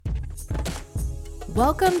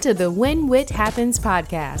Welcome to the When Wit Happens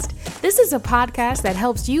podcast. This is a podcast that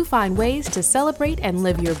helps you find ways to celebrate and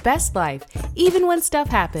live your best life, even when stuff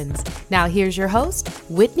happens. Now here's your host,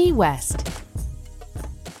 Whitney West.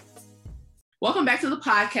 Welcome back to the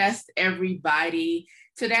podcast, everybody.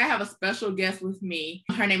 Today I have a special guest with me.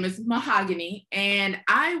 Her name is Mahogany, and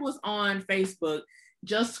I was on Facebook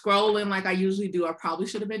just scrolling like I usually do. I probably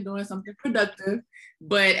should have been doing something productive,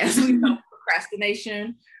 but as we know,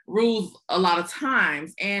 procrastination rules a lot of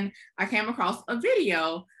times. And I came across a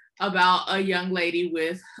video about a young lady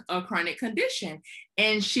with a chronic condition,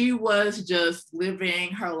 and she was just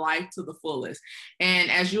living her life to the fullest. And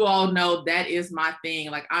as you all know, that is my thing.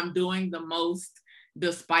 Like, I'm doing the most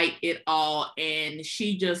despite it all, and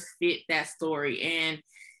she just fit that story. And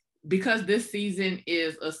because this season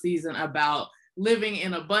is a season about living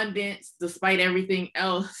in abundance despite everything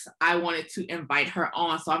else, I wanted to invite her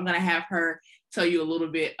on. So I'm going to have her tell you a little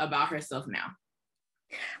bit about herself now.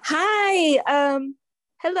 Hi.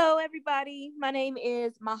 Hello, everybody. My name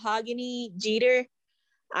is Mahogany Jeter.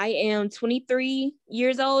 I am 23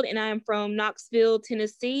 years old, and I am from Knoxville,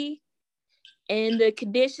 Tennessee. And the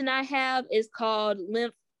condition I have is called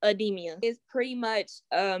lymphedema. It's pretty much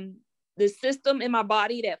the system in my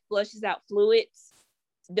body that flushes out fluids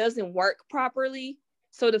doesn't work properly.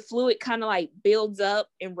 So the fluid kind of like builds up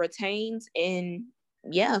and retains, and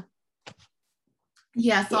yeah.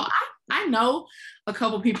 Yeah, so I know a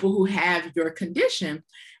couple people who have your condition,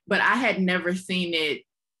 but I had never seen it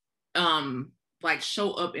like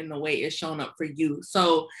show up in the way it's shown up for you.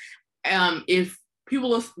 So if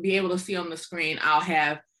people will be able to see on the screen, I'll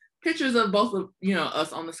have pictures of both of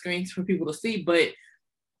us on the screen for people to see, but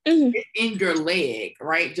it's in your leg,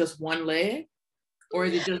 right? Just one leg? Or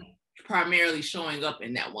is it just primarily showing up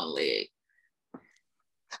in that one leg?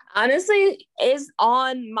 Honestly, it's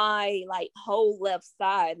on my like whole left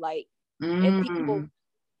side. Like, if people,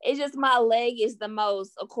 it's just my leg is the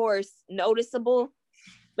most, of course, noticeable.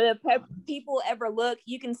 But if people ever look,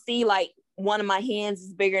 you can see like one of my hands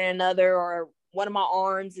is bigger than another, or one of my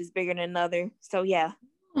arms is bigger than another. So yeah.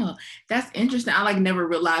 Oh, that's interesting. I never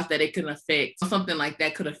realized that it can affect something like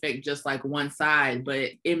that could affect just like one side,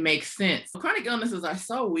 but it makes sense. Chronic illnesses are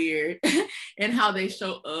so weird and how they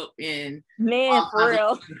show up in for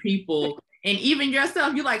real people. And even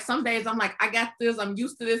yourself, you like, some days I'm like, I got this, I'm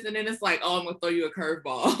used to this. And then it's like, oh, I'm gonna throw you a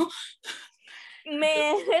curveball.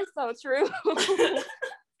 Man, it's so true.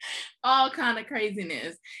 All kind of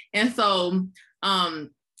craziness. And so,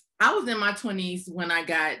 I was in my 20s when I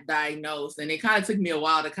got diagnosed, and it kind of took me a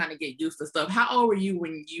while to kind of get used to stuff. How old were you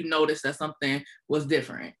when you noticed that something was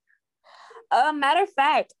different? Matter of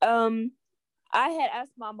fact, I had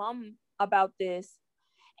asked my mom about this,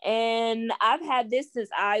 and I've had this since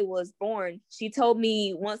I was born. She told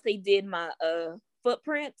me once they did my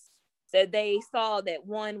footprints that they saw that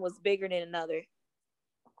one was bigger than another.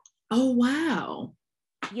 Oh, wow.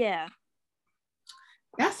 Yeah.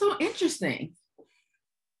 That's so interesting.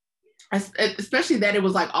 Especially that it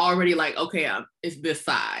was like already like, okay, it's this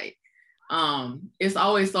side. It's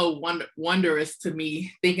always so wondrous to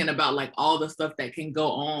me thinking about like all the stuff that can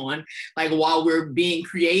go on like while we're being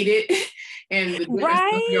created and the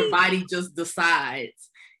stuff your body just decides,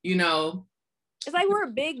 It's like we're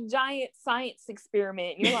a big giant science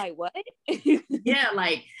experiment. You're like, what? Yeah,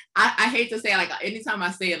 like I hate to say, like, anytime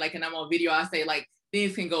I say it, like, and I'm on video, I say like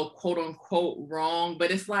things can go quote unquote wrong,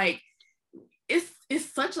 but it's like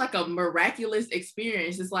it's such like a miraculous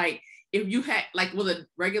experience. It's like if you had like with a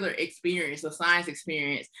regular experience, a science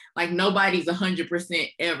experience, like nobody's 100%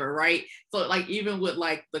 ever, right? So like even with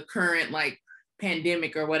like the current like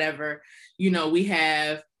pandemic or whatever, we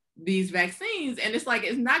have these vaccines, and it's like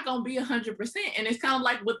it's not gonna be 100%. And it's kind of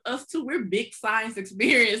like with us too, we're big science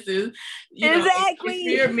experiences,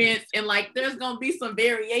 experiments, and like there's gonna be some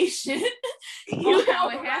variation on how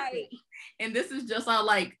it happens. And this is just our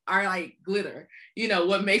glitter,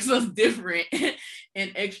 what makes us different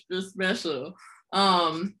and extra special.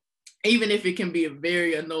 Even if it can be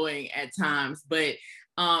very annoying at times. But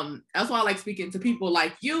that's why I like speaking to people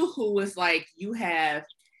like you, who is like, you have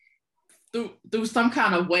through some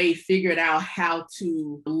kind of way figured out how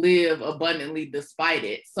to live abundantly despite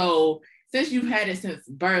it. So since you've had it since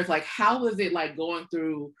birth, like how was it like going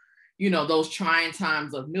through, those trying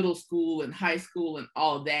times of middle school and high school and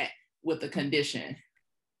all of that with the condition?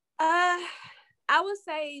 I would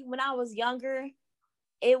say when I was younger,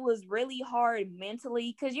 it was really hard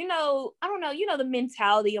mentally because I don't know, the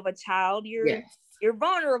mentality of a child. You're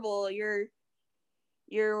vulnerable,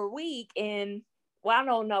 you're weak, and well, I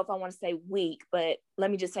don't know if I want to say weak, but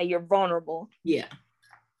let me just say you're vulnerable. Yeah.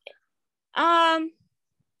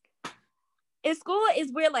 in school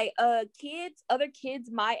is weird. Like other kids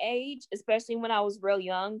my age, especially when I was real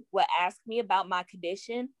young, would ask me about my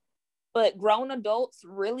condition, but grown adults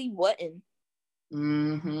really wouldn't.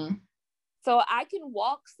 Mm-hmm. So I can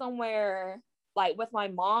walk somewhere like with my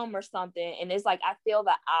mom or something, and it's like I feel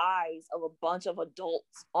the eyes of a bunch of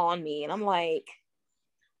adults on me, and I'm like,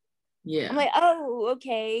 oh,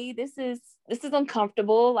 okay, this is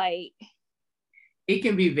uncomfortable. Like, it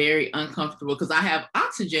can be very uncomfortable because I have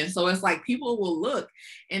oxygen. So it's like people will look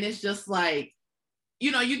and it's just like,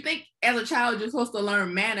 you know, you think as a child you're supposed to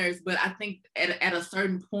learn manners, but I think at a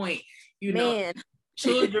certain point, you know,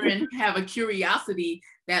 children have a curiosity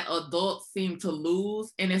that adults seem to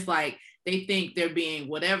lose. And it's like they think they're being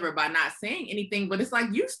whatever by not saying anything, but it's like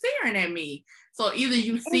you staring at me. So either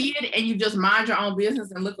you see it and you just mind your own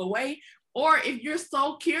business and look away, or if you're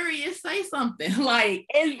so curious, say something. Like,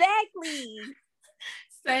 exactly.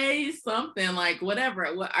 Say something, like whatever.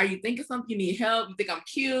 What are you thinking? Something? You need help? You think I'm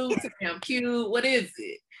cute? Tell me I'm cute. What is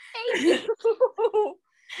it?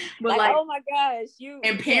 But like, oh my gosh,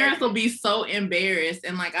 and parents will be so embarrassed.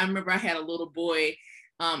 And like I remember I had a little boy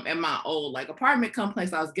at my old like apartment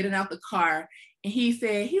complex. I was getting out the car and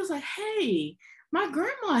he was like, hey, my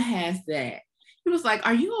grandma has that. He was like,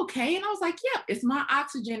 are you okay? And I was like, yep, it's my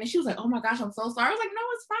oxygen. And she was like, oh my gosh, I'm so sorry. I was like, no,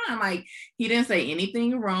 it's fine. Like, he didn't say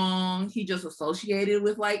anything wrong. He just associated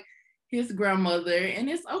with like his grandmother and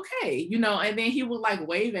it's okay, you know? And then he would like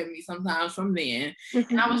wave at me sometimes from then.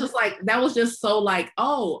 And I was just like, that was just so like,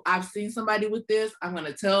 oh, I've seen somebody with this. I'm going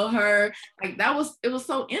to tell her. Like it was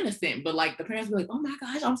so innocent. But like the parents were like, oh my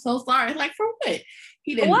gosh, I'm so sorry. Like, for what?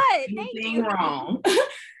 He didn't do anything wrong.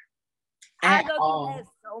 I go through that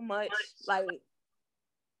so much. Like,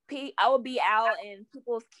 I would be out and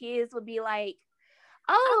people's kids would be like,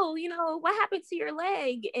 oh, you know, what happened to your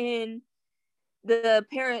leg? And the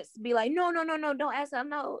parents be like, no, don't ask them.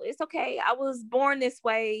 No, it's okay. I was born this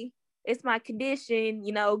way. It's my condition.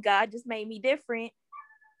 You know, God just made me different.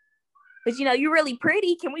 But, you know, you're really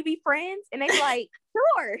pretty. Can we be friends? And they be like,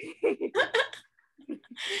 sure.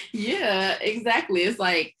 Yeah, exactly. It's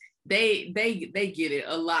like, they get it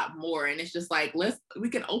a lot more, and it's just like we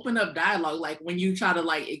can open up dialogue. Like when you try to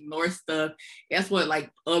like ignore stuff, that's what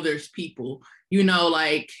like others people, you know,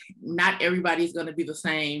 like not everybody's gonna be the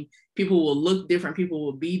same. People will look different, people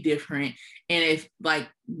will be different, and if like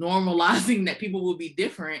normalizing that people will be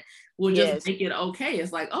different will just make it okay.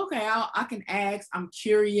 It's like, okay, I can ask, I'm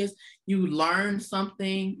curious, you learn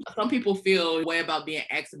something. Some people feel a way about being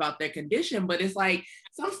asked about their condition, but it's like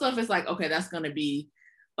some stuff is like, okay, that's gonna be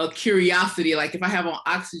a curiosity. Like if I have on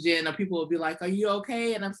oxygen, or people will be like, are you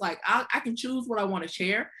okay? And I'm like, I can choose what I want to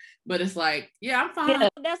share, but it's like, yeah, I'm fine. Yeah,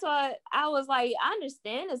 that's why I was like, I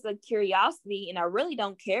understand it's a curiosity and I really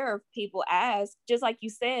don't care if people ask, just like you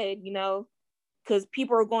said, you know, because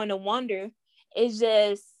people are going to wonder. It's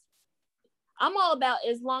just, I'm all about,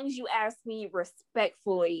 as long as you ask me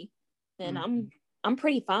respectfully, then I'm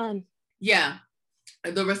pretty fine. Yeah,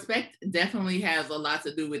 the respect definitely has a lot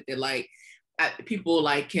to do with it. Like people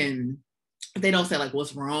like they don't say like,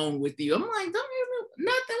 what's wrong with you? I'm like, don't even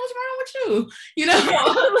nothing, what's wrong with you? You know,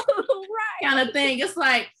 right. Kind of thing. It's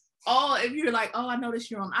like, oh, if you're like, oh, I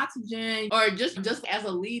noticed you're on oxygen, or just as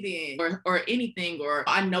a lead-in or anything, or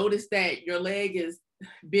I noticed that your leg is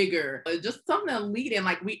bigger, or just something to lead in.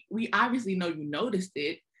 Like we obviously know you noticed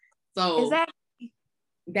it. So exactly.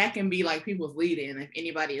 That can be like people's lead-in. If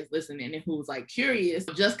anybody is listening and who's like curious,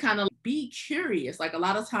 just kind of be curious. Like a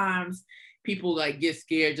lot of times people like get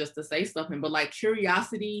scared just to say something, but like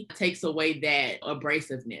curiosity takes away that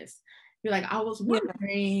abrasiveness. You're like, I was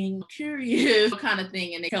wondering, curious kind of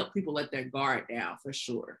thing, and they help people let their guard down for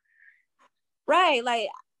sure. Right,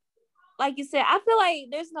 like you said, I feel like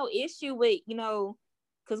there's no issue with, you know,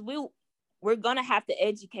 because we're gonna have to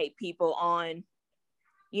educate people on,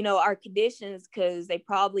 you know, our conditions, because they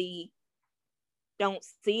probably don't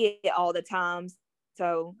see it all the time.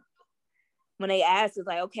 So when they ask, it's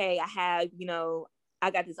like, okay, I have, you know,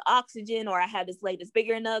 I got this oxygen, or I have this leg that's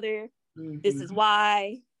bigger than other. This is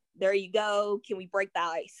why. There you go. Can we break the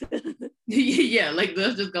ice? Yeah, like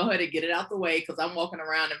let's just go ahead and get it out the way, because I'm walking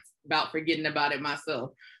around and about forgetting about it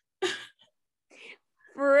myself.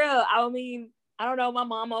 For real. I mean, I don't know. My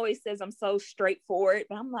mom always says I'm so straightforward,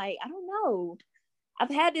 but I'm like, I don't know.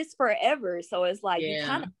 I've had this forever. So it's like, you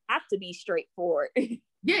kind of have to be straightforward.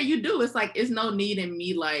 Yeah, you do. It's like, it's no need in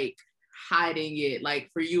me like hiding it. Like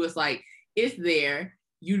for you, it's like, it's there.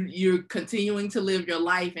 You're continuing to live your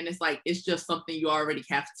life, and it's like, it's just something you already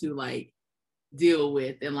have to like deal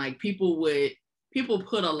with. And like people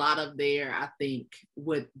put a lot of their, I think,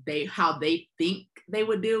 how they think they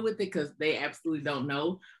would deal with it, because they absolutely don't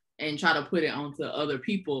know. and try to put it onto other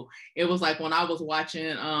people. It was like when I was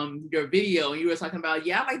watching your video and you were talking about,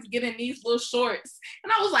 yeah, I like to get in these little shorts.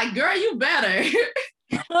 And I was like, girl, you better.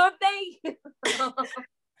 Oh, thank you.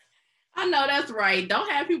 I know that's right.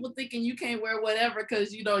 Don't have people thinking you can't wear whatever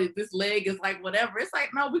because you know this leg is like whatever. It's like,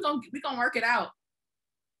 no, we gonna work it out.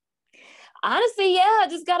 Honestly, yeah,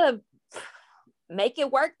 just gotta make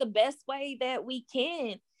it work the best way that we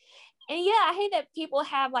can. And yeah, I hate that people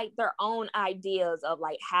have like their own ideas of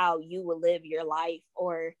like how you would live your life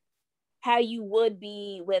or how you would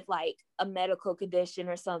be with like a medical condition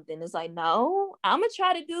or something. It's like, no, I'm gonna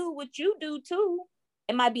try to do what you do too.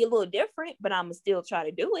 It might be a little different, but I'm gonna still try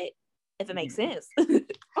to do it if it makes sense.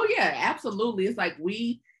 Oh yeah, absolutely. It's like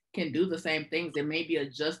we can do the same things and maybe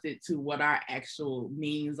adjust it to what our actual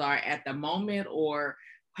needs are at the moment or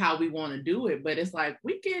how we want to do it. But it's like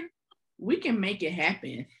we can make it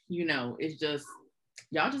happen. You know, it's just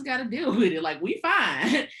y'all just got to deal with it. Like we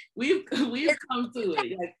fine. We've come to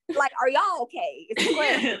it. Like, are y'all okay?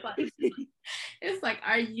 It's like,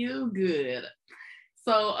 are you good?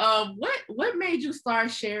 So what made you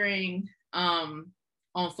start sharing on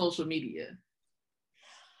social media?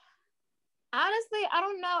 Honestly, I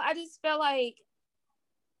don't know. I just feel like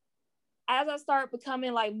as I start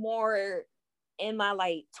becoming like more in my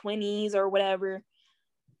like 20s or whatever,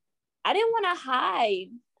 I didn't want to hide.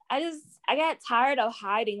 I got tired of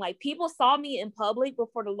hiding. Like people saw me in public,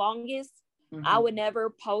 but for the longest, I would never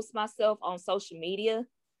post myself on social media.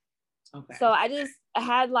 Okay. So I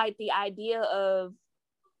had like the idea of,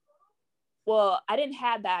 well, I didn't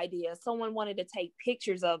have the idea. Someone wanted to take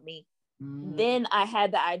pictures of me. Then I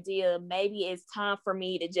had the idea, maybe it's time for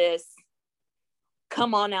me to just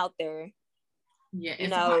come on out there. Yeah. You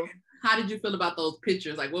know, how did you feel about those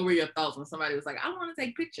pictures? Like, what were your thoughts when somebody was like, I want to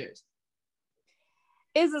take pictures?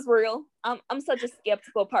 Is this real? I'm such a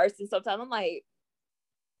skeptical person. Sometimes I'm like,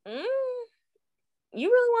 you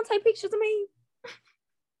really want to take pictures of me?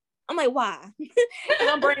 I'm like, why? And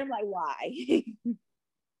my brain, I'm like, why?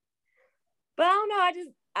 But I don't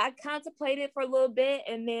know. I contemplated for a little bit,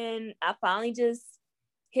 and then I finally just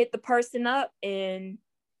hit the person up, and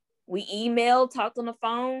we emailed, talked on the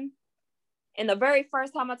phone. And the very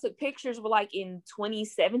first time I took pictures were like in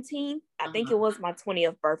 2017. I think it was my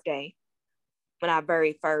 20th birthday when I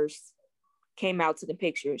very first came out to the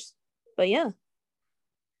pictures. But yeah.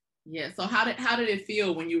 Yeah. So how did it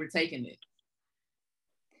feel when you were taking it?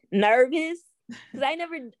 Nervous, because I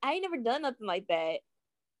ain't never done nothing like that.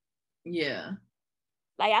 Yeah.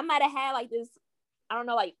 Like I might have had like this, I don't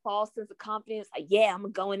know, like false sense of confidence. Like, yeah, I'm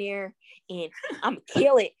gonna go in there and I'm gonna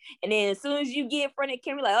kill it. And then as soon as you get in front of the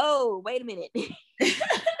camera, like, oh, wait a minute.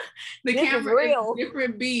 The camera is a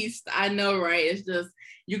different beast. I know, right? It's just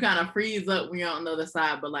you kind of freeze up when you're on the other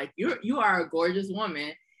side. But like you are a gorgeous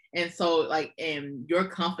woman. And so like, and your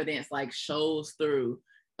confidence like shows through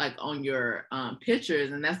like on your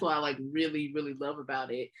pictures. And that's what I like really, really love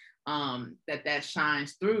about it. That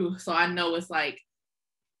shines through. So I know it's like,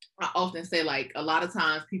 I often say like a lot of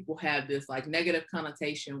times people have this like negative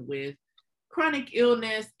connotation with chronic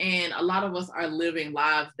illness, and a lot of us are living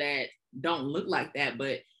lives that don't look like that,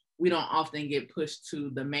 but we don't often get pushed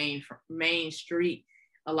to the main street.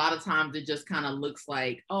 A lot of times it just kind of looks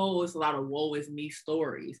like, oh, it's a lot of woe is me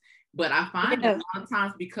stories. But I find that a lot of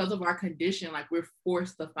times because of our condition, like we're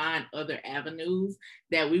forced to find other avenues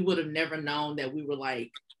that we would have never known that we were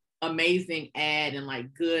like amazing at and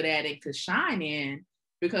like good at it to shine in.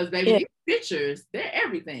 Because baby, these pictures, they're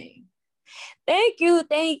everything. Thank you.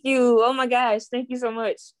 Oh my gosh, thank you so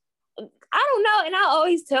much. I don't know, and I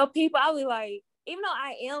always tell people, I'll be like, even though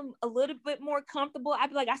I am a little bit more comfortable,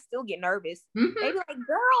 I'd be like, I still get nervous. They be like,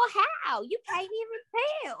 girl, how? You can't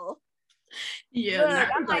even tell. Yeah, look,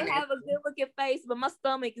 I might have a good looking face, but my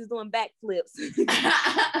stomach is doing backflips.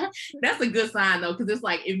 That's a good sign though, because it's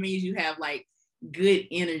like it means you have like good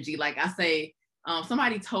energy. Like I say,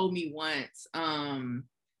 somebody told me once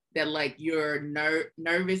that like your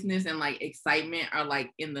nervousness and like excitement are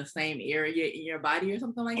like in the same area in your body or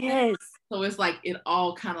something like that. So it's like it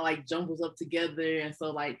all kind of like jumbles up together, and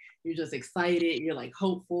so like you're just excited, you're like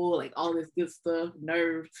hopeful, like all this good stuff,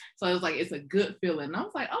 nerves. So it's like it's a good feeling. And I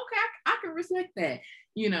was like, okay, I can respect that.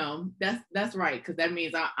 You know, that's right, because that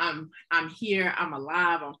means I'm here, I'm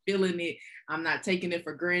alive, I'm feeling it, I'm not taking it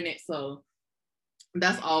for granted. So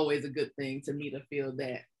that's always a good thing to me to feel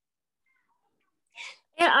that.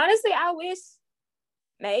 And honestly, I wish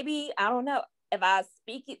maybe, I don't know, if I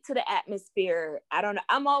speak it to the atmosphere, I don't know.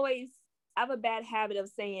 I have a bad habit of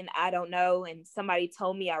saying, I don't know. And somebody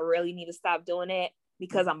told me I really need to stop doing it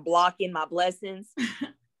because I'm blocking my blessings.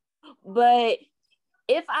 But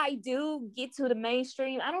if I do get to the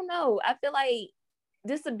mainstream, I don't know. I feel like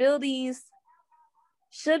disabilities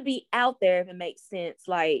should be out there if it makes sense.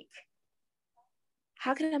 Like,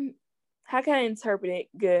 how can I interpret it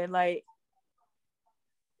good? Like,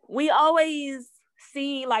 we always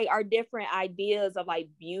see like our different ideas of like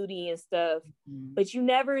beauty and stuff, but you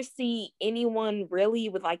never see anyone really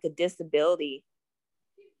with like a disability.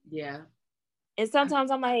 Yeah. And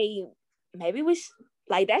sometimes I'm like, maybe we should,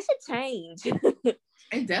 like, that should change.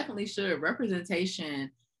 It definitely should.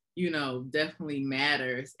 Representation, definitely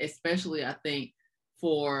matters, especially I think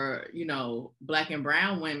for, Black and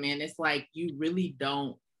brown women. It's like you really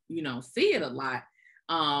don't, see it a lot.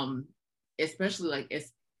 Especially like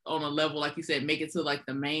it's on a level, like you said, make it to like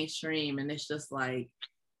the mainstream. And it's just like,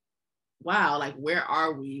 wow, like where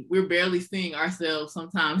are we? We're barely seeing ourselves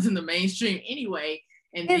sometimes in the mainstream anyway.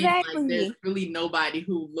 And then like there's really nobody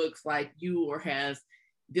who looks like you or has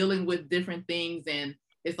dealing with different things. And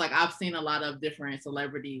it's like I've seen a lot of different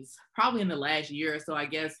celebrities probably in the last year or so, I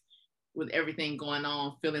guess, with everything going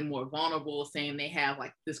on, feeling more vulnerable, saying they have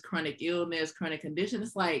like this chronic illness, chronic condition.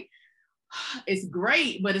 It's like, it's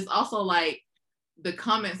great, but it's also like the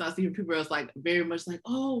comments I see from people is like very much like,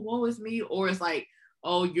 oh, woe is me, or it's like,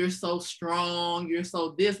 oh, you're so strong, you're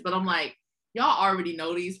so this. But I'm like, y'all already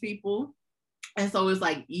know these people. And so it's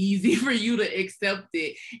like easy for you to accept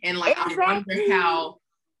it. And like, exactly. I wonder how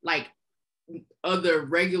like other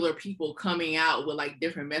regular people coming out with like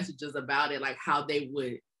different messages about it, like how they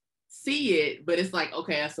would see it. But it's like,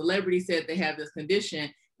 okay, a celebrity said they have this condition,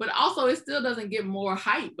 but also it still doesn't get more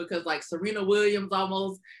hype because like Serena Williams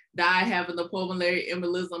almost died having the pulmonary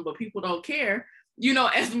embolism, but people don't care,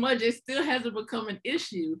 as much. It still hasn't become an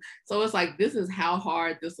issue. So it's like, this is how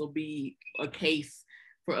hard this will be a case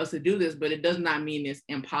for us to do this, but it does not mean it's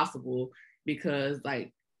impossible, because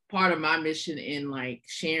like part of my mission in like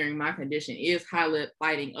sharing my condition is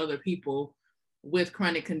highlighting other people with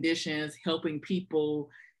chronic conditions, helping people,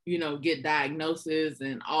 get diagnoses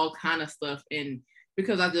and all kind of stuff. And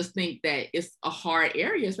because I just think that it's a hard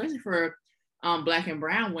area, especially for Black and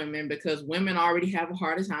brown women, because women already have a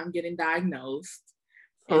harder time getting diagnosed.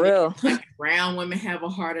 For real. Like brown women have a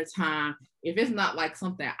harder time. If it's not like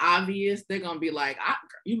something obvious, they're gonna be like,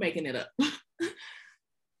 you making it up.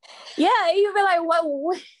 Yeah, you be like,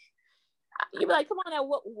 what? You be like, come on now,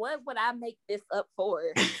 what would I make this up for?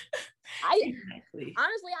 Honestly,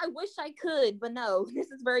 I wish I could, but no, this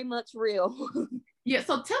is very much real. Yeah,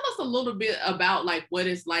 so tell us a little bit about like what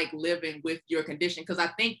it's like living with your condition, because I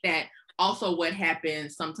think that also what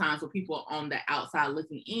happens sometimes with people on the outside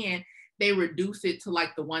looking in, they reduce it to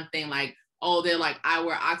like the one thing, like, oh, they're like, I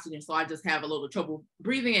wear oxygen, so I just have a little trouble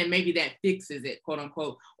breathing, and maybe that fixes it, quote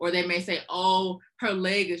unquote. Or they may say, oh, her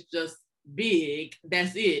leg is just big,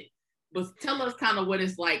 that's it. But tell us kind of what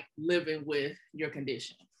it's like living with your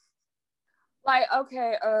condition. Like,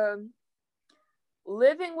 okay,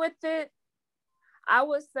 living with it, I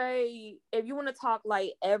would say if you want to talk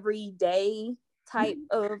like everyday type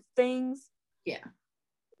of things. Yeah.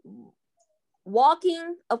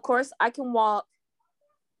 Walking, of course, I can walk.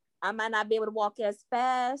 I might not be able to walk as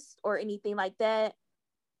fast or anything like that.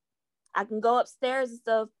 I can go upstairs and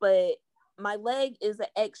stuff, but my leg is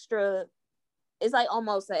it's like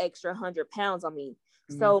almost an extra 100 pounds on me.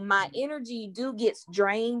 So my energy gets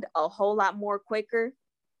drained a whole lot more quicker.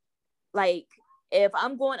 Like if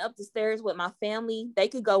I'm going up the stairs with my family, they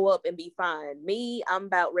could go up and be fine. Me, I'm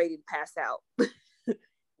about ready to pass out.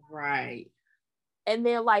 Right. And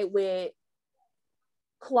then like with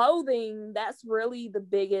clothing, that's really the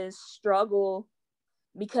biggest struggle,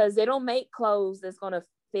 because they don't make clothes that's going to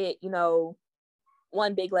fit,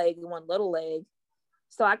 one big leg and one little leg.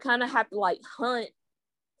 So I kind of have to like hunt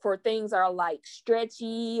for things that are like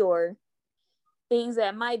stretchy or things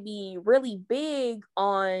that might be really big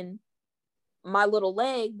on my little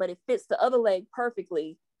leg, but it fits the other leg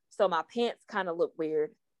perfectly. So my pants kind of look weird.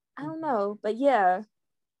 I don't know, but yeah.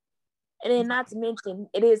 And then not to mention,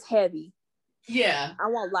 it is heavy. Yeah. I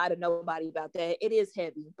won't lie to nobody about that. It is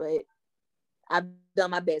heavy, but I've done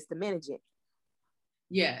my best to manage it.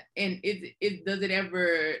 Yeah. And it does it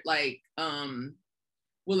ever like,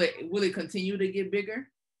 will it continue to get bigger?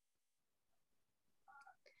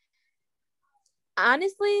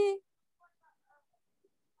 Honestly,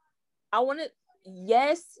 I want to,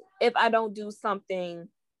 yes, if I don't do something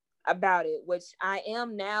about it, which I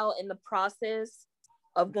am now in the process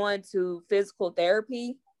of going to physical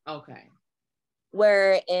therapy. Okay.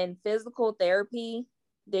 Where in physical therapy,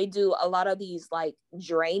 they do a lot of these like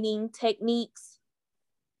draining techniques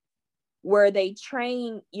where they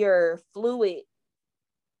train your fluid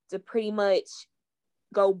to pretty much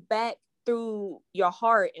go back through your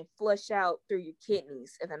heart and flush out through your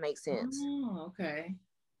kidneys, if that makes sense. Oh, okay.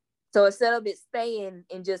 So instead of it staying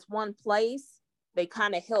in just one place, they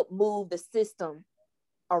kind of help move the system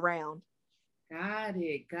around. Got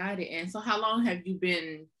it. And so how long have you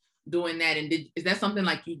been doing that? And is that something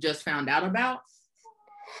like you just found out about?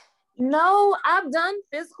 No, I've done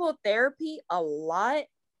physical therapy a lot.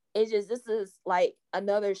 It's just, this is like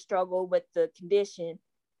another struggle with the condition.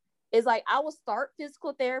 It's like I will start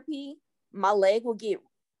physical therapy, my leg will get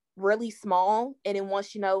really small, and then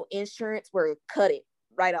once insurance will cut it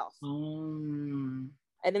right off. And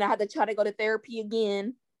then I have to try to go to therapy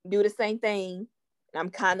again, do the same thing. And I'm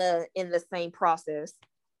kind of in the same process.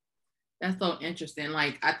 That's so interesting.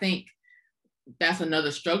 Like, I think that's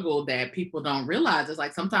another struggle that people don't realize. It's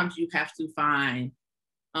like sometimes you have to find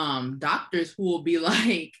doctors who will be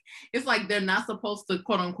like, it's like they're not supposed to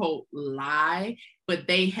quote unquote lie, but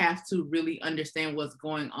they have to really understand what's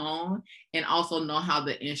going on and also know how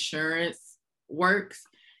the insurance works.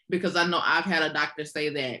 Because I know I've had a doctor say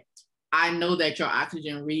that, I know that your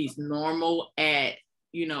oxygen reads normal at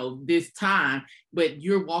this time, but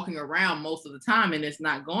you're walking around most of the time and it's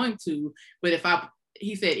not going to. But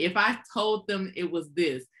he said, if I told them it was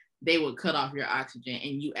this, they would cut off your oxygen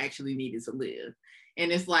and you actually needed to live.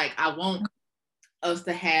 And it's like, I want us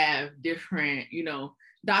to have different,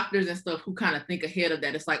 doctors and stuff who kind of think ahead of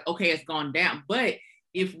that. It's like, okay, it's gone down, but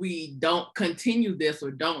if we don't continue this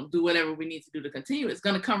or don't do whatever we need to do to continue, it's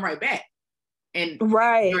going to come right back. And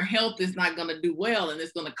your health is not going to do well, and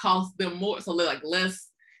it's going to cost them more. So they're like, less,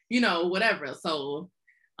 whatever. So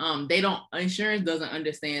insurance doesn't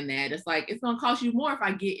understand that. It's like, it's going to cost you more if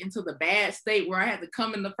I get into the bad state where I had to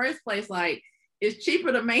come in the first place. Like, it's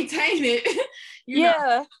cheaper to maintain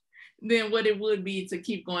it, than what it would be to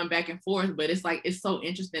keep going back and forth. But it's like, it's so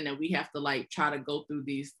interesting that we have to like try to go through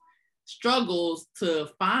these struggles to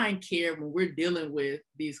find care when we're dealing with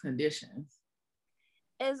these conditions.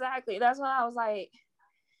 Exactly. That's why I was like,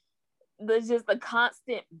 there's just a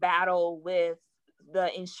constant battle with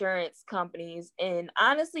the insurance companies. And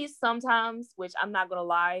honestly, sometimes, which I'm not gonna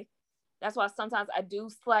lie, that's why sometimes I do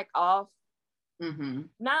slack off.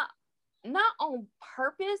 Not on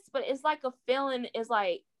purpose, but it's like a feeling. Is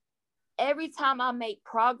like every time I make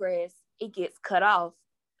progress, it gets cut off.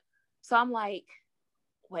 So I'm like,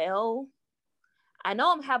 well, I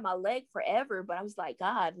know I'm have my leg forever, but I was like,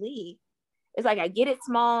 God, Lee. It's like I get it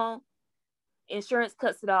small, insurance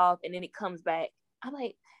cuts it off, and then it comes back. I'm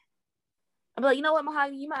like, you know what,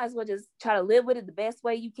 Mahogany, you might as well just try to live with it the best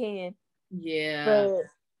way you can. Yeah. But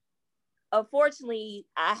unfortunately,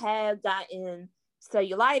 I have gotten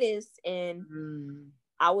cellulitis, and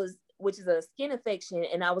which is a skin infection,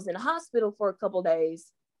 and I was in the hospital for a couple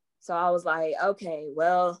days. So I was like, okay,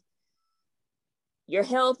 well, your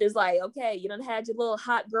health is like, okay, you done had your little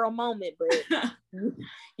hot girl moment, but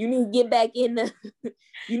you need to get back in the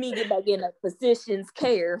physician's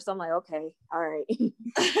care. So I'm like, okay, all right.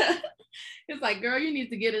 It's like, girl, you need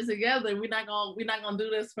to get it together. We're not gonna do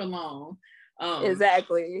this for long.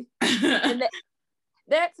 Exactly. And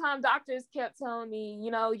that time doctors kept telling me,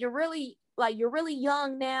 you're really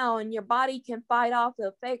young now and your body can fight off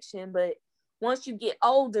the infection, but once you get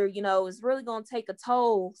older, it's really gonna take a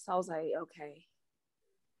toll. So I was like, okay.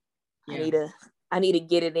 Yeah. I need to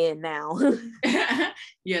get it in now.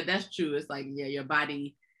 Yeah, that's true. It's like, yeah, your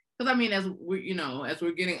body, because I mean, as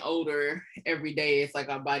we're getting older every day, it's like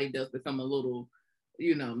our body does become a little,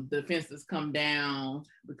 the defenses come down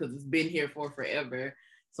because it's been here for forever.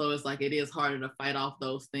 So it's like, it is harder to fight off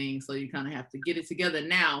those things. So you kind of have to get it together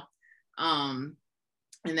now. And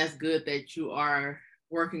that's good that you are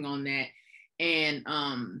working on that. And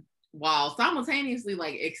while simultaneously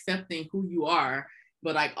like accepting who you are,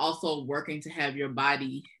 but like also working to have your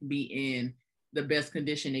body be in the best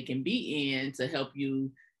condition it can be in to help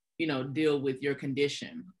you, deal with your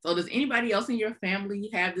condition. So does anybody else in your family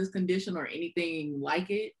have this condition or anything like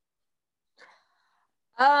it?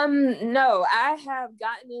 No, I have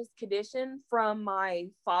gotten this condition from my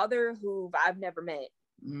father, who I've never met.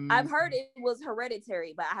 I've heard it was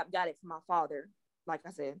hereditary, but I have got it from my father. Like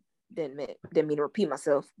I said, didn't mean to repeat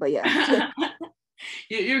myself, but yeah.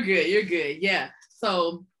 You're good. Yeah.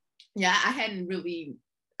 So yeah,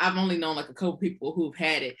 I've only known like a couple people who've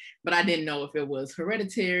had it, but I didn't know if it was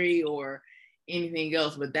hereditary or anything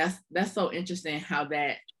else. But that's so interesting how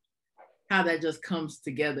that just comes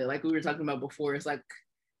together. Like we were talking about before, it's like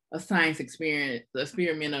a science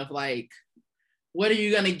experiment of like, what are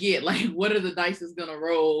you gonna get? Like, what are the dice is gonna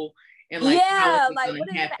roll? And like, yeah, like what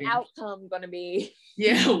is the outcome gonna be?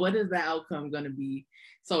 Yeah, what is the outcome gonna be?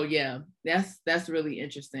 So yeah, that's really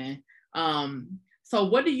interesting. So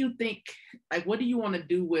what do you think, like, what do you want to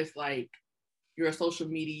do with like your social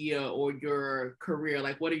media or your career?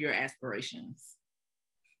 Like, what are your aspirations?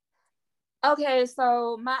 Okay,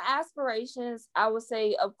 so my aspirations, I would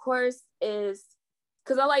say, of course, is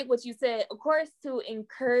because I like what you said, of course, to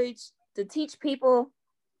encourage, to teach people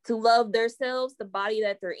to love themselves, the body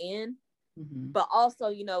that they're in, but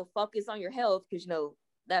also, focus on your health because,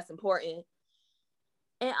 that's important.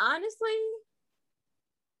 And honestly,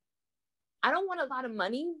 I don't want a lot of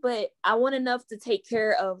money, but I want enough to take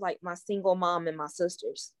care of like my single mom and my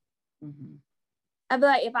sisters. I'd be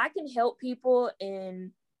like, if I can help people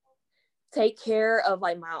and take care of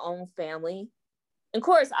like my own family, of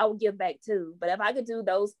course I would give back too, but if I could do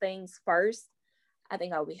those things first, I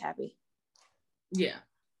think I would be happy. Yeah,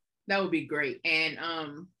 that would be great. And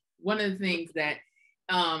one of the things that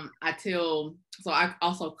I tell, so I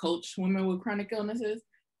also coach women with chronic illnesses,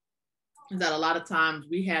 is that a lot of times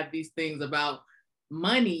we have these things about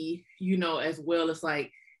money, as well as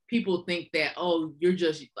like people think that, oh, you're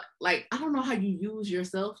just like, I don't know how you use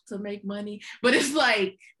yourself to make money, but it's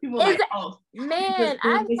like people are like, oh man,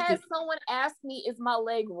 I've had someone ask me, is my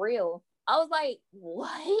leg real? I was like,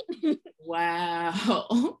 what?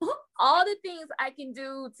 Wow. All the things I can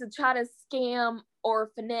do to try to scam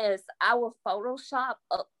or finesse, I will Photoshop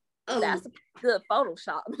up. That's a good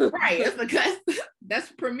Photoshop. Right. It's because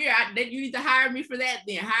that's Premiere. You need to hire me for that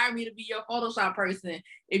then. Hire me to be your Photoshop person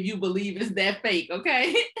if you believe it's that fake,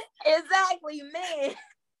 okay? Exactly, man.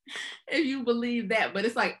 If you believe that. But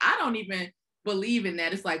it's like, I don't even believe in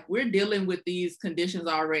that. It's like, we're dealing with these conditions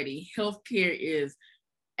already. Healthcare is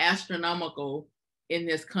astronomical in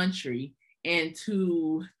this country. And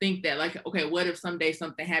to think that, like, okay, what if someday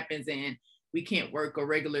something happens and we can't work a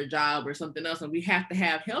regular job or something else and we have to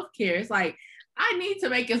have healthcare? It's like, I need to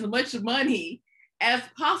make as much money as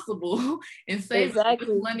possible and save as much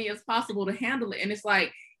money as possible to handle it. And it's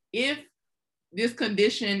like, if this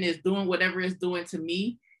condition is doing whatever it's doing to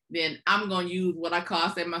me, then I'm going to use what I call,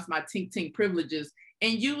 I say, my tink privileges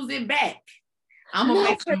and use it back. I'm going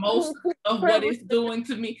to make the most of what it's doing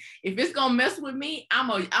to me. If it's going to mess with me, I'm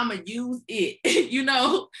going to use it,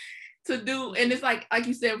 to do. And it's like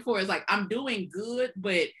you said before, it's like, I'm doing good,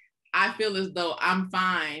 but I feel as though I'm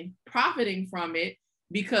fine profiting from it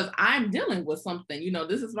because I'm dealing with something,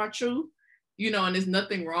 this is my truth, and there's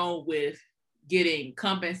nothing wrong with getting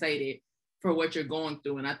compensated for what you're going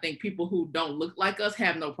through. And I think people who don't look like us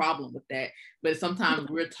have no problem with that. But sometimes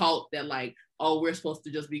we're taught that like, oh, we're supposed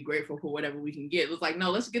to just be grateful for whatever we can get. It's like, no,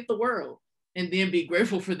 let's get the world and then be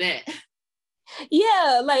grateful for that.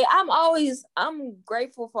 Yeah, like I'm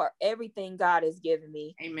grateful for everything God has given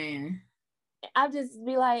me. Amen. I just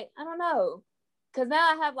be like, I don't know. Cause now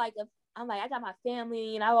I have I got my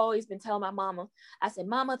family and I've always been telling my mama, I said,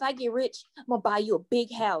 Mama, if I get rich, I'm gonna buy you a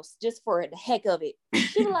big house just for the heck of it.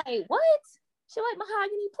 She was like, what? She like,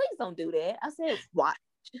 Mahogany, please don't do that. I said, watch.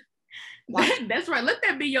 That's right. Let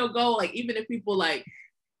that be your goal. Like, even if people like,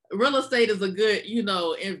 real estate is a good,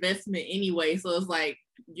 investment anyway. So it's like,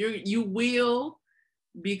 you will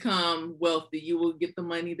become wealthy. You will get the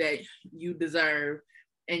money that you deserve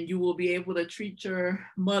and you will be able to treat your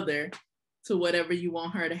mother to whatever you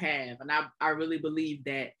want her to have. And I really believe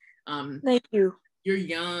that. Thank you. You're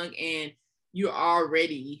young and you're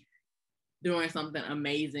already doing something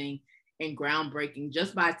amazing and groundbreaking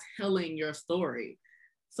just by telling your story.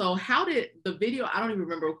 So how did the video, I don't even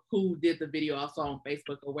remember who did the video I saw on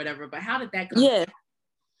Facebook or whatever, but how did that come? Yeah.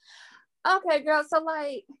 Okay, girl. So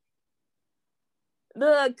like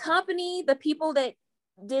the company, the people that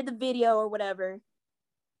did the video or whatever,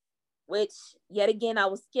 which yet again, I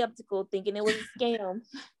was skeptical thinking it was a scam.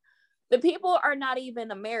 The people are not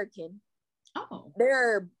even American. Oh.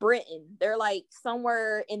 They're Britain. They're like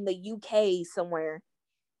somewhere in the UK somewhere.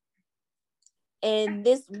 And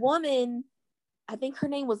this woman, I think her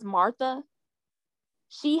name was Martha,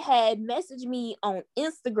 she had messaged me on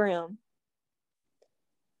Instagram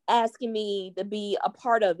asking me to be a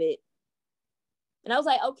part of it. And I was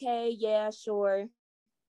like, okay, yeah, sure.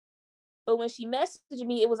 But when she messaged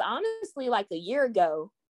me, it was honestly like a year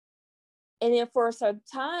ago. And then for some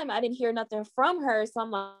time, I didn't hear nothing from her. So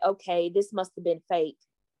I'm like, okay, this must have been fake.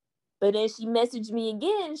 But then she messaged me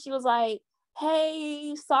again. She was like,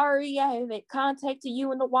 hey, sorry, I haven't contacted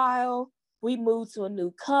you in a while. We moved to a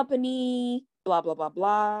new company, blah, blah, blah,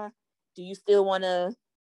 blah. Do you still want to,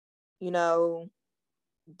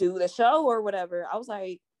 do the show or whatever? I was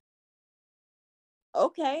like,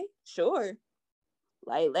 okay, sure.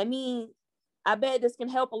 Like, I bet this can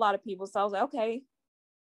help a lot of people. So I was like, okay,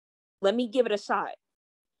 let me give it a shot.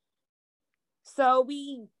 So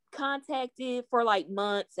we contacted for like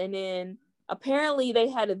months, and then apparently they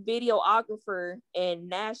had a videographer in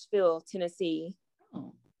Nashville, Tennessee.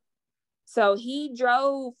 Oh. So he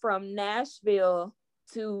drove from Nashville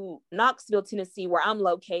to Knoxville, Tennessee, where I'm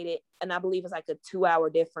located, and I believe it's like a 2-hour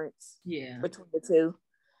difference between the two.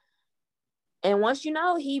 And once you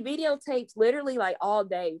know, he videotapes literally like all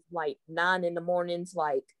day, like 9 in the mornings,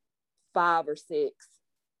 like 5 or 6.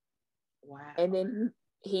 Wow. And then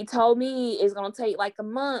he told me it's gonna take like a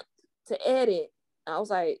month to edit. I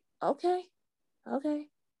was like, okay. And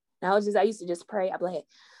I used to just pray. I'd be like,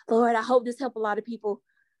 Lord, I hope this help a lot of people.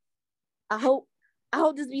 I hope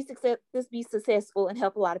this be successful and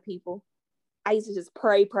help a lot of people. I used to just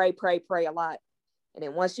pray a lot. And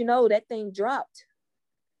then once you know, that thing dropped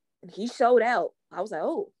and he showed out. I was like,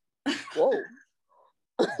 oh, whoa.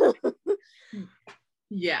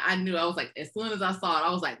 Yeah, I knew. I was like, as soon as I saw it,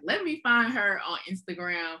 I was like, let me find her on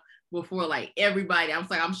Instagram before like everybody. I was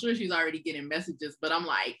like, I'm sure she's already getting messages, but I'm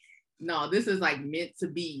like, no, this is like meant to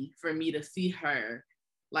be for me to see her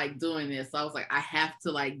like doing this. So I was like, I have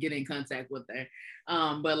to like get in contact with her.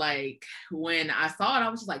 But like when I saw it, I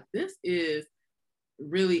was just like, this is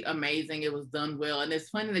really amazing. It was done well. And it's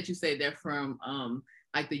funny that you say they're from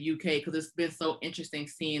like the UK, because it's been so interesting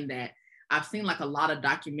seeing that. I've seen like a lot of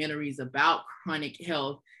documentaries about chronic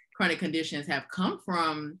conditions have come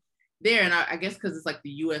from there. And I guess because it's like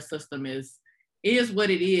the US system is what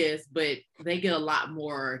it is, but they get a lot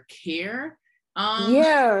more care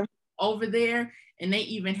over there. And they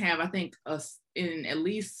even have, I think it's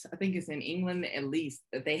in England at least,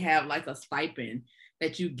 that they have like a stipend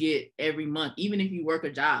that you get every month, even if you work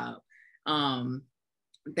a job.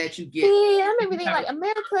 That you get. Yeah, I'm thinking like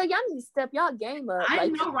America, y'all need to step y'all game up. I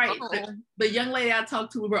like, know, right? The young lady I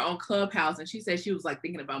talked to, we were on Clubhouse, and she said she was like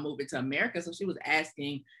thinking about moving to America. So she was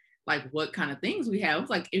asking like what kind of things we have. It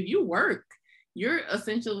was like, if you work, you're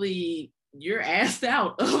asked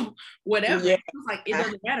out of whatever. Yeah. It was like, it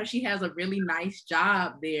doesn't matter. She has a really nice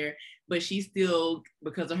job there, but she still,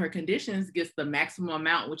 because of her conditions, gets the maximum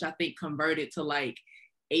amount, which I think converted to like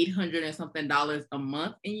 $800 and something a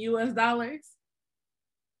month in US dollars.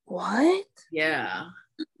 What? Yeah.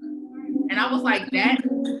 And I was like, that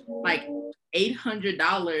like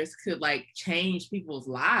 $800 could like change people's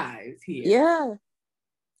lives here. Yeah.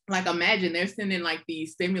 Like imagine they're sending like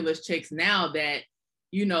these stimulus checks now that,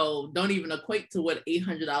 you know, don't even equate to what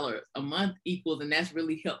 $800 a month equals. And that's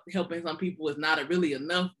really helping some people. Is not really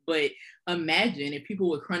enough. But imagine if people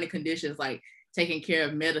with chronic conditions, like taking care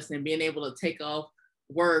of medicine, being able to take off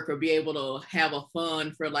work or be able to have a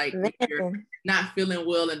fund for like if you're not feeling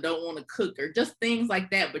well and don't want to cook or just things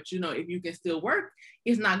like that. But you know, if you can still work,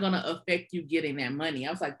 it's not going to affect you getting that money.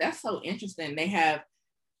 I was like, that's so interesting. They have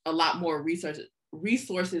a lot more resources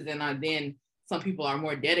and then some people are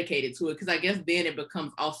more dedicated to it, because I guess then it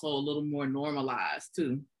becomes also a little more normalized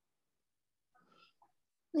too.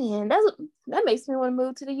 Man, that makes me want to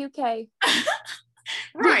move to the UK.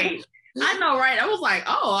 Right. I know, right? I was like,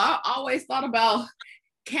 oh, I always thought about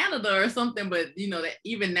Canada or something, but you know that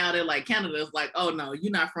even now they're like, Canada is like, oh no,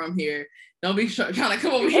 you're not from here, don't be trying to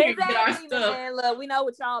come over here and get our stuff. Man, look, we know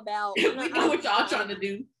what y'all about. We know what y'all trying to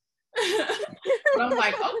do. But I'm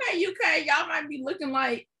like, okay, UK, y'all might be looking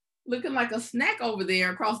like a snack over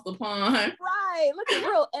there across the pond. Right, looking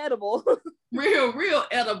real edible. real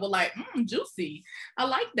edible, like juicy. I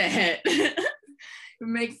like that. it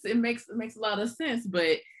makes a lot of sense.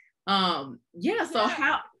 But so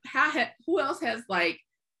who else has like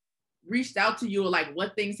reached out to you, or like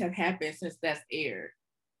what things have happened since that's aired?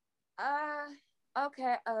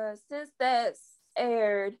 Okay, since that's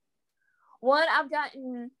aired, one,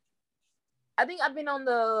 I think I've been on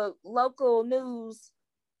the local news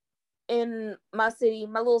in my city,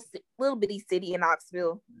 my little bitty city in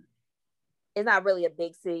Knoxville. It's not really a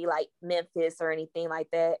big city like Memphis or anything like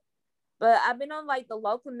that, but I've been on like the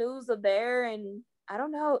local news of there, and I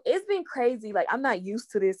don't know, it's been crazy. Like, I'm not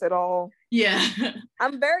used to this at all. Yeah.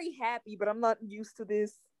 I'm very happy, but I'm not used to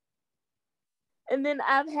this. And then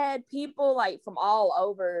I've had people like from all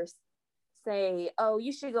over say, oh,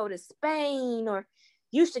 you should go to Spain, or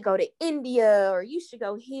you should go to India, or you should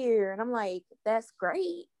go here. And I'm like, that's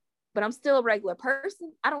great, but I'm still a regular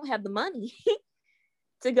person. I don't have the money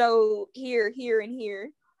to go here, and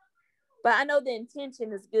here. But I know the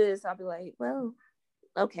intention is good, so I'll be like, well,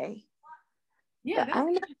 okay. Yeah, that's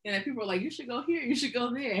interesting. And people are like, you should go here, you should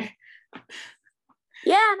go there.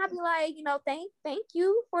 Yeah, and I'd be like, you know, thank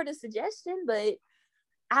you for the suggestion, but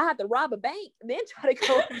I have to rob a bank and then try to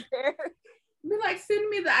go there. Be like, send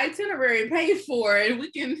me the itinerary, pay for it, we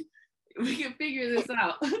can figure this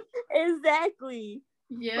out. Exactly.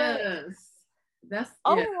 Yes. But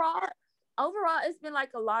overall, it's been like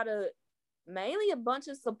mainly a bunch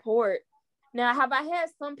of support. Now, have I had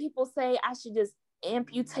some people say I should just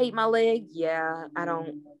amputate my leg? Yeah, I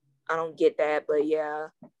don't get that, but yeah.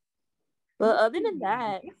 But other than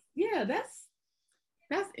that, yeah, that's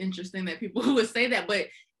interesting that people would say that. But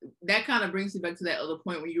that kind of brings me back to that other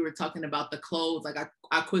point when you were talking about the clothes. Like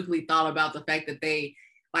I quickly thought about the fact that they,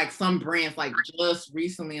 like some brands, like just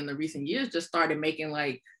recently in the recent years, just started making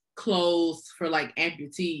like clothes for like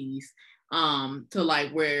amputees, to like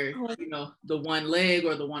where, you know, the one leg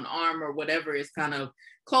or the one arm or whatever is kind of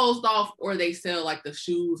closed off, or they sell like the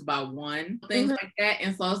shoes by one, things like that.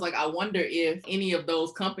 And so it's like, I wonder if any of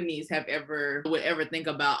those companies would ever think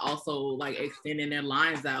about also like extending their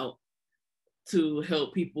lines out to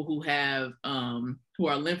help people who have who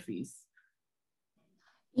are lymphies.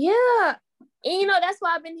 Yeah. And you know, that's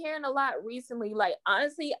why I've been hearing a lot recently. Like,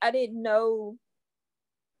 honestly, I didn't know,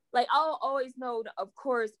 like, I'll always know, of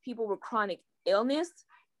course, people with chronic illness,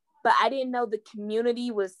 but I didn't know the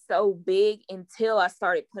community was so big until I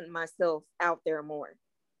started putting myself out there more.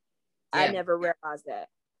 Yeah. I never realized that.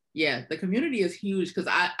 Yeah, the community is huge, because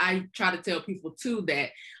I try to tell people too that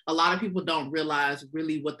a lot of people don't realize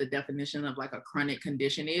really what the definition of like a chronic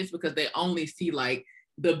condition is, because they only see like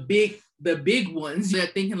the big ones. They're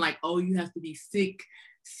thinking like, oh, you have to be sick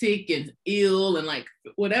and ill and like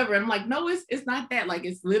whatever. I'm like, no, it's not that. Like,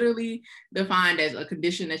 it's literally defined as a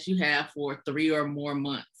condition that you have for 3 or more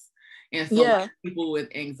months. And so like, people with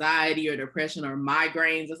anxiety or depression or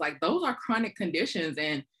migraines, it's like, those are chronic conditions.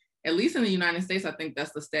 And at least in the United States, I think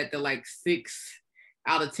that's the stat, that like 6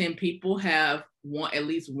 out of 10 people have at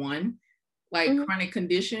least one like chronic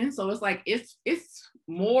condition. So it's like, it's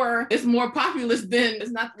more populous than,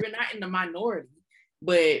 we're not in the minority.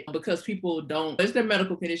 But because people don't, it's their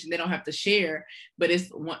medical condition, they don't have to share, but it's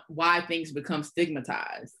why things become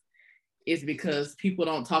stigmatized. It's because people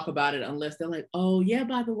don't talk about it unless they're like, oh yeah,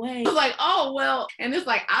 by the way. It's like, oh, well, and it's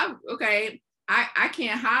like, I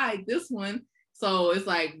can't hide this one. So it's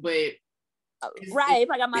like, but. Right, it's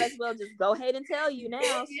like, I might as well just go ahead and tell you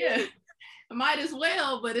now. Yeah, I might as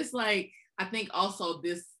well, but it's like, I think also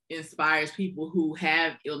this inspires people who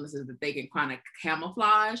have illnesses that they can kind of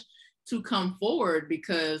camouflage to come forward,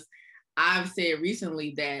 because I've said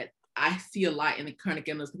recently that I see a lot in the chronic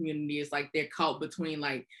illness community. It's like they're caught between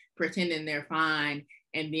like pretending they're fine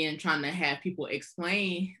and then trying to have people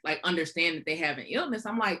explain, like understand that they have an illness.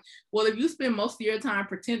 I'm like, well, if you spend most of your time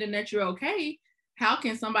pretending that you're okay, how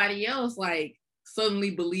can somebody else like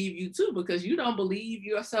suddenly believe you too? Because you don't believe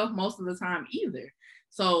yourself most of the time either.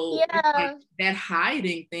 So like, that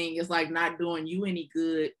hiding thing is like not doing you any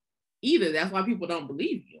good either. That's why people don't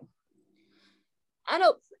believe you. I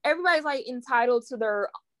know everybody's like entitled to their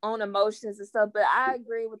own emotions and stuff, but I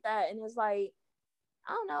agree with that. And it's like,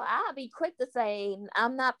 I don't know, I'll be quick to say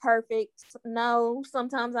I'm not perfect. No,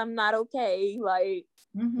 sometimes I'm not okay. Like,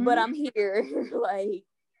 but I'm here. Like,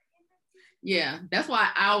 yeah, that's why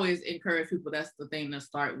I always encourage people. That's the thing to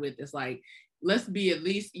start with. It's like, let's be, at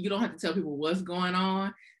least, you don't have to tell people what's going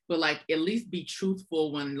on, but like at least be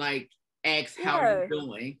truthful when like asked how you're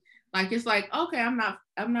doing. Like, it's like, okay, I'm not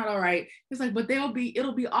all right. It's like, but it'll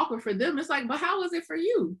be awkward for them. It's like, but how is it for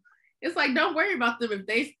you? It's like, don't worry about them.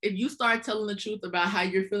 If you start telling the truth about how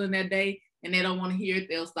you're feeling that day and they don't want to hear it,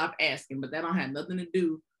 they'll stop asking. But that don't have nothing to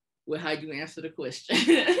do with how you answer the question.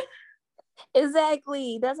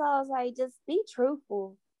 Exactly. That's all I was like, just be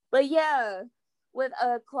truthful. But yeah, with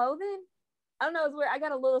clothing, I don't know, it's weird. I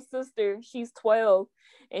got a little sister, she's 12,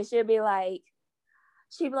 and she'd be like,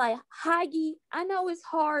 Heidi, I know it's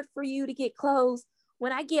hard for you to get clothes.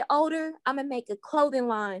 When I get older, I'm gonna make a clothing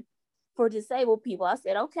line for disabled people. I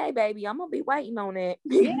said, okay, baby, I'm gonna be waiting on it.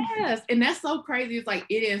 Yes, and that's so crazy. It's like,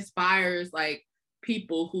 it inspires like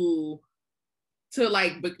people who to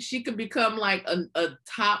like, but she could become like a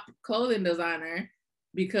top clothing designer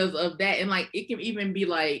because of that. And like, it can even be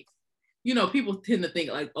like, you know, people tend to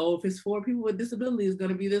think like, oh, if it's for people with disabilities, it's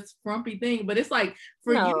gonna be this frumpy thing. But it's like,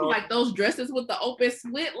 for you, like those dresses with the open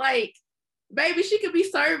slit, like, baby, she could be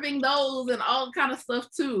serving those and all kind of stuff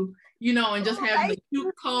too, you know, and just having the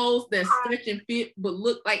cute clothes that stretch and fit, but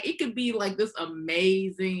look like it could be like this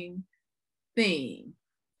amazing thing.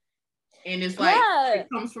 And it's like, it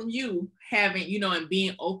comes from you having, you know, and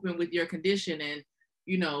being open with your condition and,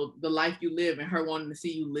 you know, the life you live, and her wanting to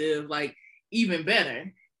see you live like even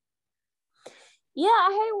better. Yeah,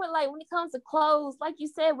 I hate when it comes to clothes, like you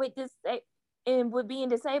said, with this and with being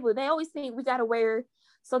disabled, they always think we gotta wear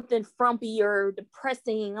something frumpy or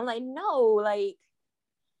depressing. I'm like, no, like,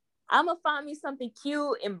 I'm gonna find me something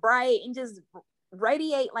cute and bright and just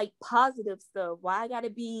radiate like positive stuff. Why I gotta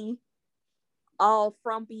be all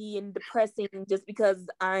frumpy and depressing just because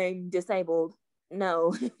I'm disabled?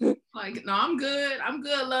 No. Like, no, I'm good,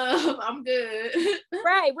 love, I'm good.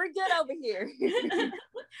 Right, we're good over here.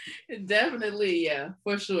 Definitely, yeah,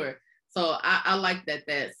 for sure. So I like that.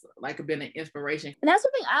 That's like been an inspiration. And that's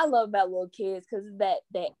something I love about little kids, because that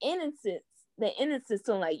innocence,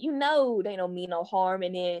 to them, like, they don't mean no harm.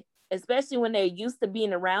 And then especially when they're used to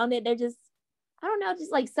being around it, they're just, I don't know,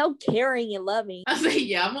 just like so caring and loving. I say,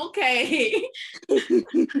 yeah, I'm okay.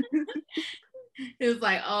 It's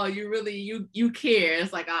like, oh, you really, you care.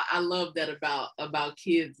 It's like, I love that about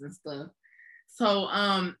kids and stuff. So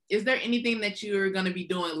is there anything that you're going to be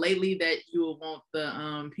doing lately that you will want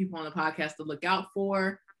the people on the podcast to look out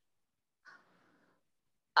for?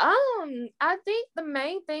 I think the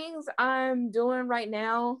main things I'm doing right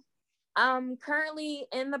now, I'm currently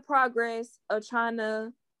in the progress of trying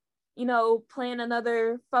to, plan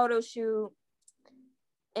another photo shoot.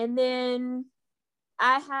 And then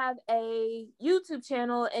I have a YouTube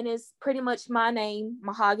channel, and it's pretty much my name,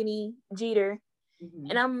 Mahogany Jeter. Mm-hmm.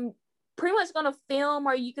 And I'm pretty much going to film,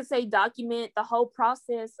 or you could say document, the whole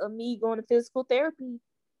process of me going to physical therapy.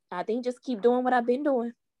 I think just keep doing what I've been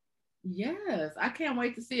doing. Yes, I can't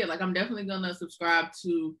wait to see it. Like, I'm definitely going to subscribe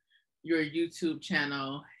to your YouTube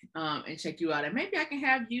channel and check you out. And maybe I can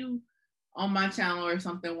have you on my channel or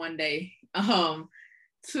something one day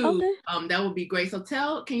too. Okay. That would be great. So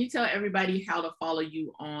can you tell everybody how to follow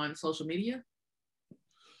you on social media?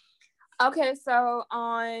 Okay, so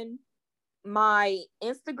on my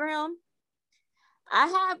Instagram,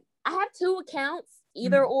 I have 2 accounts.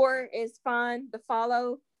 Either or is fine to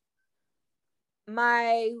follow.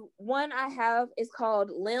 My one I have is called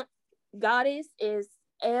Lymph Goddess, is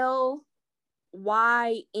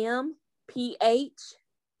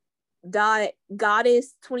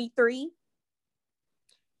LYMPH.goddess23.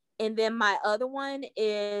 And then my other one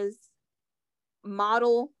is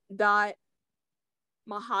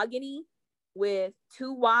model.mahogany with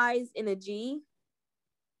 2 Y's and a G.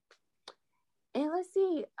 And let's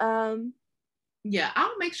see. Yeah,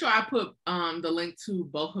 I'll make sure I put the link to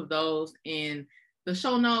both of those in the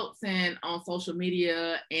show notes and on social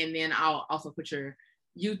media. And then I'll also put your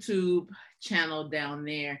YouTube channel down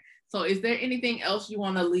there. So is there anything else you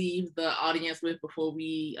want to leave the audience with before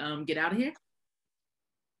we get out of here?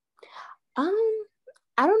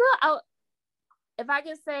 I don't know. If I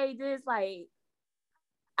can say this, like,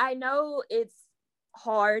 I know it's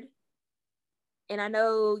hard, and I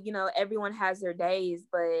know, everyone has their days,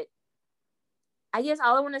 but I guess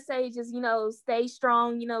all I want to say is just, stay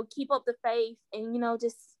strong, keep up the faith, and,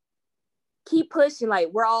 just keep pushing. Like,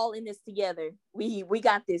 we're all in this together. We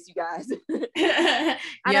got this, you guys. I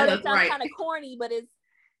know that sounds kind of corny, but it's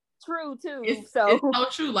true too. It's so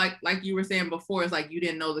true. Like you were saying before, it's like you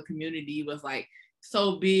didn't know the community was like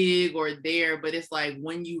so big or there, but it's like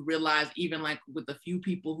when you realize, even like with a few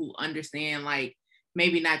people who understand, like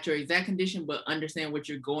maybe not your exact condition, but understand what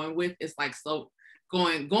you're going with, it's like so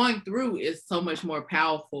going through is so much more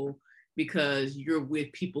powerful because you're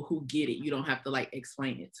with people who get it. You don't have to like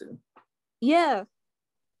explain it to.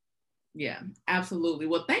 Yeah, absolutely.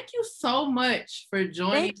 Well, thank you so much for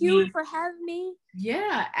joining me. Thank you for having me.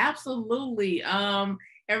 Yeah, absolutely.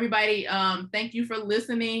 Everybody, thank you for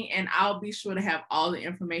listening, and I'll be sure to have all the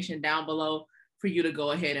information down below for you to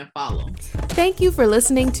go ahead and follow. Thank you for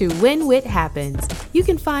listening to When Whit Happens. You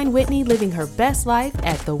can find Whitney living her best life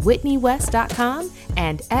at thewhitneywest.com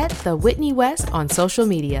and at The Whitney West on social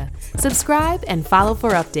media. Subscribe and follow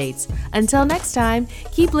for updates. Until next time,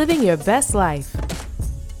 keep living your best life.